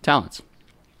Stafford's talents.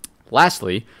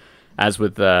 Lastly, as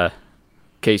with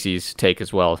Casey's take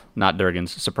as well, not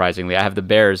Durgan's, surprisingly, I have the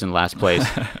Bears in last place,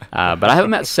 but I have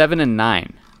them at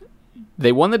 7-9.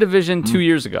 They won the division 2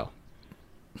 years ago.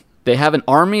 They have an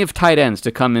army of tight ends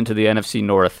to come into the NFC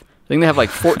North. I think they have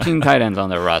like 14 tight ends on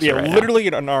their roster right literally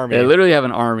now. An army. They literally have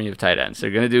an army of tight ends.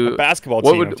 They're going to do a basketball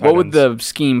team. What would the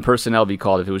scheme personnel be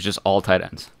called if it was just all tight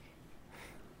ends?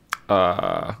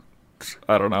 I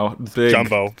don't know.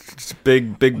 Jumbo.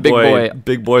 Big boy.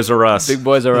 Big boys are us. Big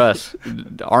boys are us.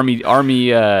 Army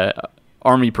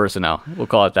personnel. We'll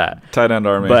call it that. Tight end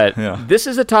army. But this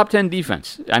is a top 10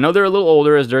 defense. I know they're a little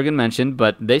older, as Durgan mentioned,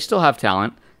 but they still have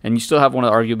talent. And you still have one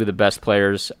of arguably the best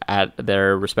players at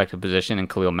their respective position in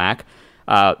Khalil Mack.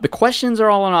 The questions are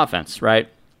all on offense, right?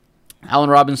 Allen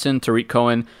Robinson, Tariq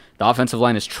Cohen, the offensive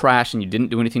line is trash and you didn't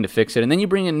do anything to fix it. And then you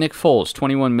bring in Nick Foles,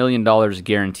 $21 million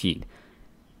guaranteed.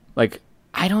 Like,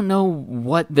 I don't know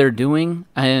what they're doing,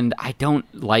 and I don't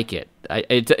like it.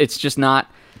 It's just not...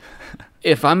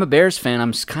 If I'm a Bears fan,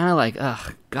 I'm kind of like,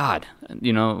 ugh, God,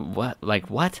 what? Like,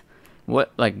 what?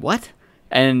 What? Like, what?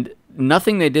 And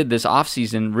nothing they did this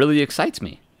offseason really excites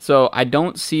me. So I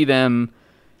don't see them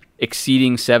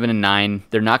exceeding 7-9.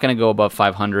 They're not going to go above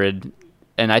 500.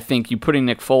 And I think you putting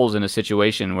Nick Foles in a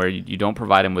situation where you don't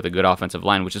provide him with a good offensive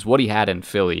line, which is what he had in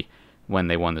Philly when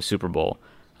they won the Super Bowl.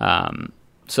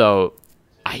 So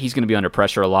he's going to be under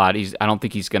pressure a lot. I don't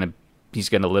think he's going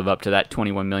to live up to that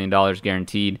 $21 million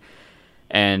guaranteed.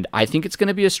 And I think it's going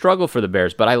to be a struggle for the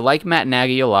Bears. But I like Matt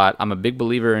Nagy a lot. I'm a big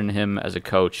believer in him as a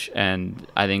coach. And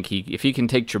I think if he can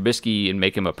take Trubisky and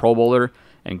make him a Pro Bowler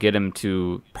and get him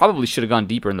to... Probably should have gone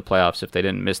deeper in the playoffs if they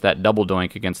didn't miss that double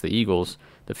doink against the Eagles,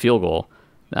 the field goal.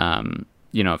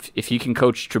 If he can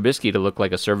coach Trubisky to look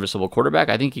like a serviceable quarterback,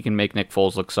 I think he can make Nick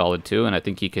Foles look solid too. And I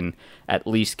think he can at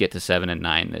least get to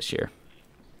 7-9 this year.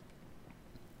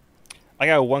 I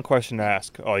got one question to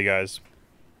ask all you guys.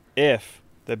 If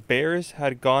the Bears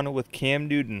had gone with Cam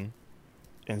Newton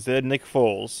instead of Nick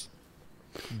Foles,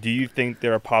 do you think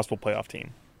they're a possible playoff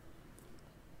team?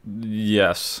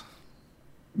 Yes.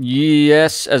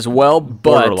 Yes, as well, but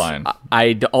Borderline.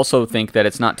 I also think that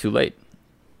it's not too late.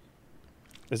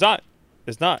 It's not.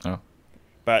 It's not. Oh.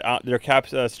 But their cap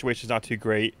situation is not too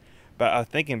great. But I was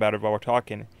thinking about it while we're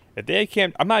talking. If they had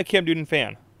Cam, I'm not a Cam Newton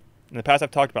fan. In the past,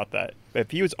 I've talked about that. But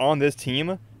if he was on this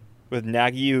team with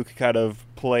Nagy, who could kind of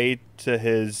play to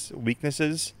his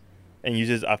weaknesses and use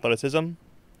his athleticism,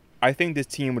 I think this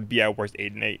team would be at worst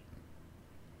 8-8.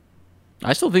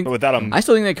 I still think But without him, I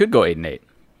still think they could go 8-8.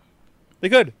 they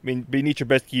could. I mean, be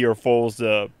Trubisky or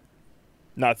Foles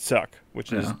not suck,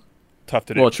 which is tough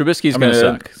to do. Well, Trubisky's going to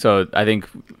suck, so I think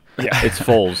it's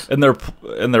Foles. In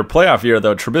their playoff year,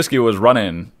 though, Trubisky was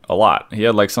running a lot. He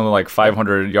had something like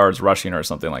 500 yards rushing or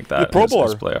something like that. Pro his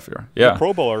Bowler. playoff year. Yeah.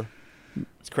 Pro Bowler.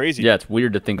 It's crazy. Yeah, it's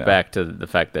weird to think back to the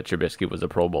fact that Trubisky was a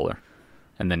Pro Bowler,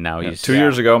 and then now he's 2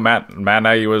 years ago, Matt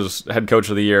Nagy was head coach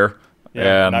of the year,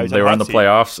 now and he's they on were hot in the seat.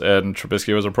 playoffs, and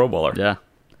Trubisky was a Pro Bowler. Yeah,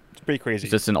 It's pretty crazy.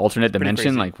 is this an alternate pretty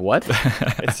dimension? crazy. Like what?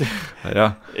 It's,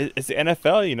 Yeah. it's the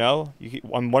NFL,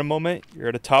 On one moment, you're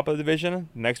at the top of the division.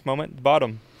 Next moment, the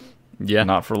bottom. Yeah,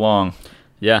 Not for long.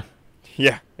 yeah.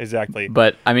 Yeah, exactly.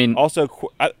 But I mean, Also,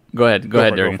 go ahead, go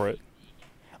Durgan. for it.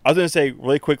 I was going to say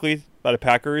really quickly about the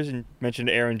Packers and mentioned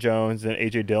Aaron Jones and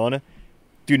A.J. Dillon.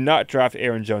 Do not draft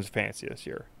Aaron Jones fantasy this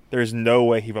year. There's no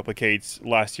way he replicates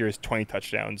last year's 20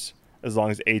 touchdowns as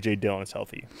long as A.J. Dillon is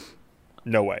healthy.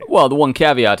 No way. Well, the one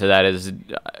caveat to that is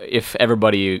if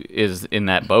everybody is in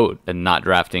that boat and not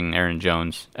drafting Aaron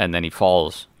Jones, and then he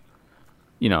falls,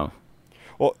 Well,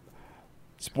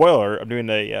 spoiler, I'm doing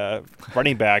a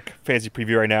running back fantasy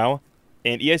preview right now,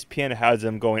 and ESPN has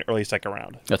him going early second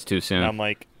round. that's too soon. And I'm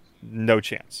like, no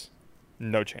chance.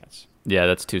 No chance. Yeah,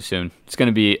 that's too soon. It's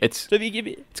gonna be So if you give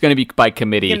it's gonna be by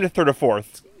committee. him to third or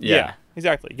fourth. Yeah.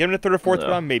 Exactly. Give him to third or fourth No.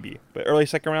 round, maybe. But early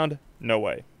second round, no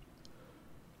way.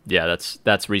 Yeah,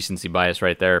 that's recency bias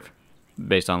right there,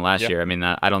 based on last Yeah. year. I mean,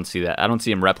 I don't see that. I don't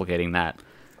see him replicating that.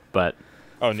 But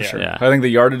Oh, yeah. Sure. Yeah. I think the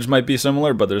yardage might be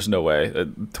similar, but there's no way.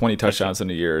 20 touchdowns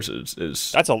in a year is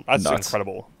That's nuts.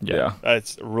 incredible. Yeah.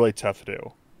 That's really tough to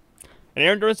do. And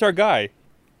Aaron Jones is our guy.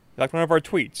 Like one of our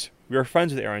tweets. We are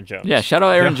friends with Aaron Jones. yeah, shout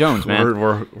out Aaron Jones, man.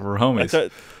 We're homies.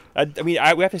 we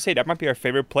have to say that might be our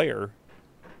favorite player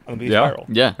on the Beast Yeah. Viral.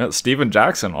 Yeah, Yeah, Steven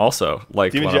Jackson also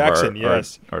liked Steven one Jackson, of our,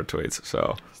 yes. our tweets.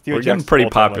 So Steven we're getting Jackson's pretty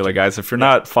all-time popular, legend. guys. If you're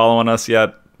not following us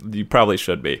yet, you probably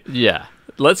should be. yeah.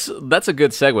 That's a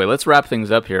good segue. Let's wrap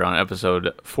things up here on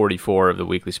episode 44 of the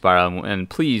Weekly Spiral, and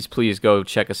please go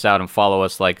check us out and follow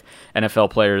us like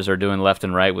NFL players are doing left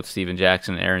and right with Steven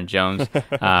Jackson and Aaron Jones.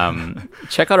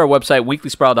 Check out our website,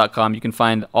 weeklyspiral.com. You can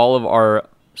find all of our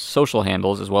social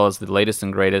handles as well as the latest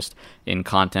and greatest in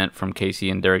content from Casey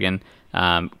and Durgan.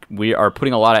 We are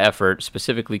putting a lot of effort,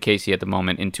 specifically Casey at the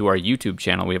moment, into our YouTube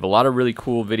channel. We have a lot of really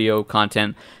cool video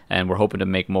content, and we're hoping to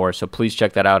make more. So please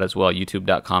check that out as well,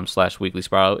 youtube.com/Weekly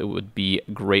Spiral. It would be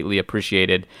greatly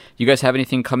appreciated. You guys have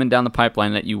anything coming down the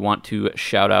pipeline that you want to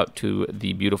shout out to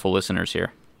the beautiful listeners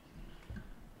here?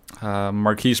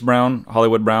 Marquise Brown,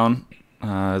 Hollywood Brown,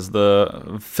 is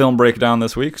the film breakdown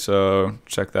this week. So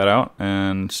check that out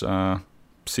and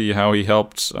see how he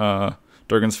helped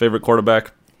Durgan's favorite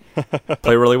quarterback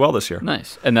play really well this year.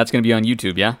 Nice. And that's going to be on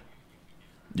YouTube, yeah?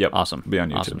 Yep. Awesome. Be on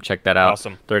YouTube. Awesome. Check that out.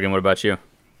 Awesome. Durgan, what about you?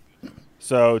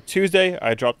 So Tuesday,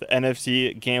 I dropped the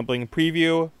NFC gambling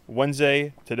preview.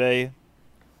 Wednesday, today,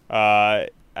 I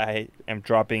am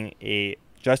dropping a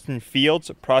Justin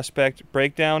Fields prospect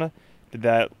breakdown. Did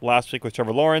that last week with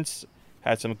Trevor Lawrence.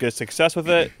 Had some good success with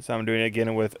it. So I'm doing it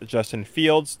again with Justin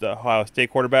Fields, the Ohio State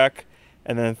quarterback.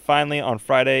 And then finally on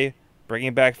Friday,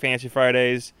 bringing back Fantasy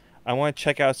Fridays, I want to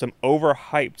check out some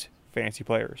overhyped fantasy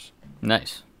players.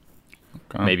 Nice.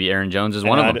 Okay. Maybe Aaron Jones is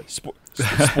one of them.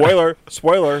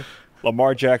 Spoiler,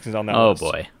 Lamar Jackson's on that list.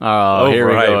 Oh, boy. Oh, here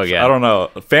we go again. I don't know.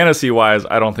 Fantasy-wise,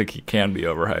 I don't think he can be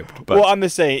overhyped. But. Well, I'm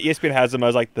just saying, ESPN has him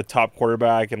as like the top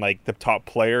quarterback and like the top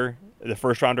player, the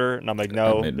first rounder, and I'm like,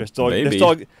 no, there's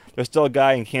still a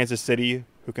guy in Kansas City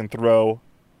who can throw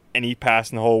any pass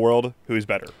in the whole world who's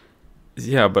better.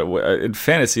 Yeah, but in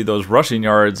fantasy, those rushing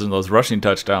yards and those rushing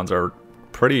touchdowns are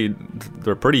pretty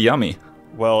yummy.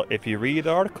 Well, if you read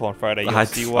the article on Friday, you'll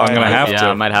see why. I'm going to have to. Yeah,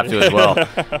 I might have to as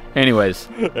well. Anyways,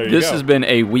 this has been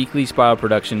a weekly Spiral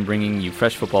production bringing you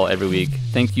fresh football every week.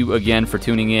 Thank you again for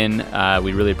tuning in.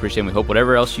 We really appreciate it. We hope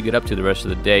whatever else you get up to the rest of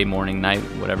the day, morning, night,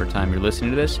 whatever time you're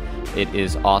listening to this, it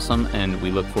is awesome, and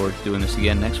we look forward to doing this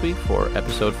again next week for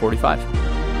episode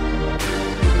 45.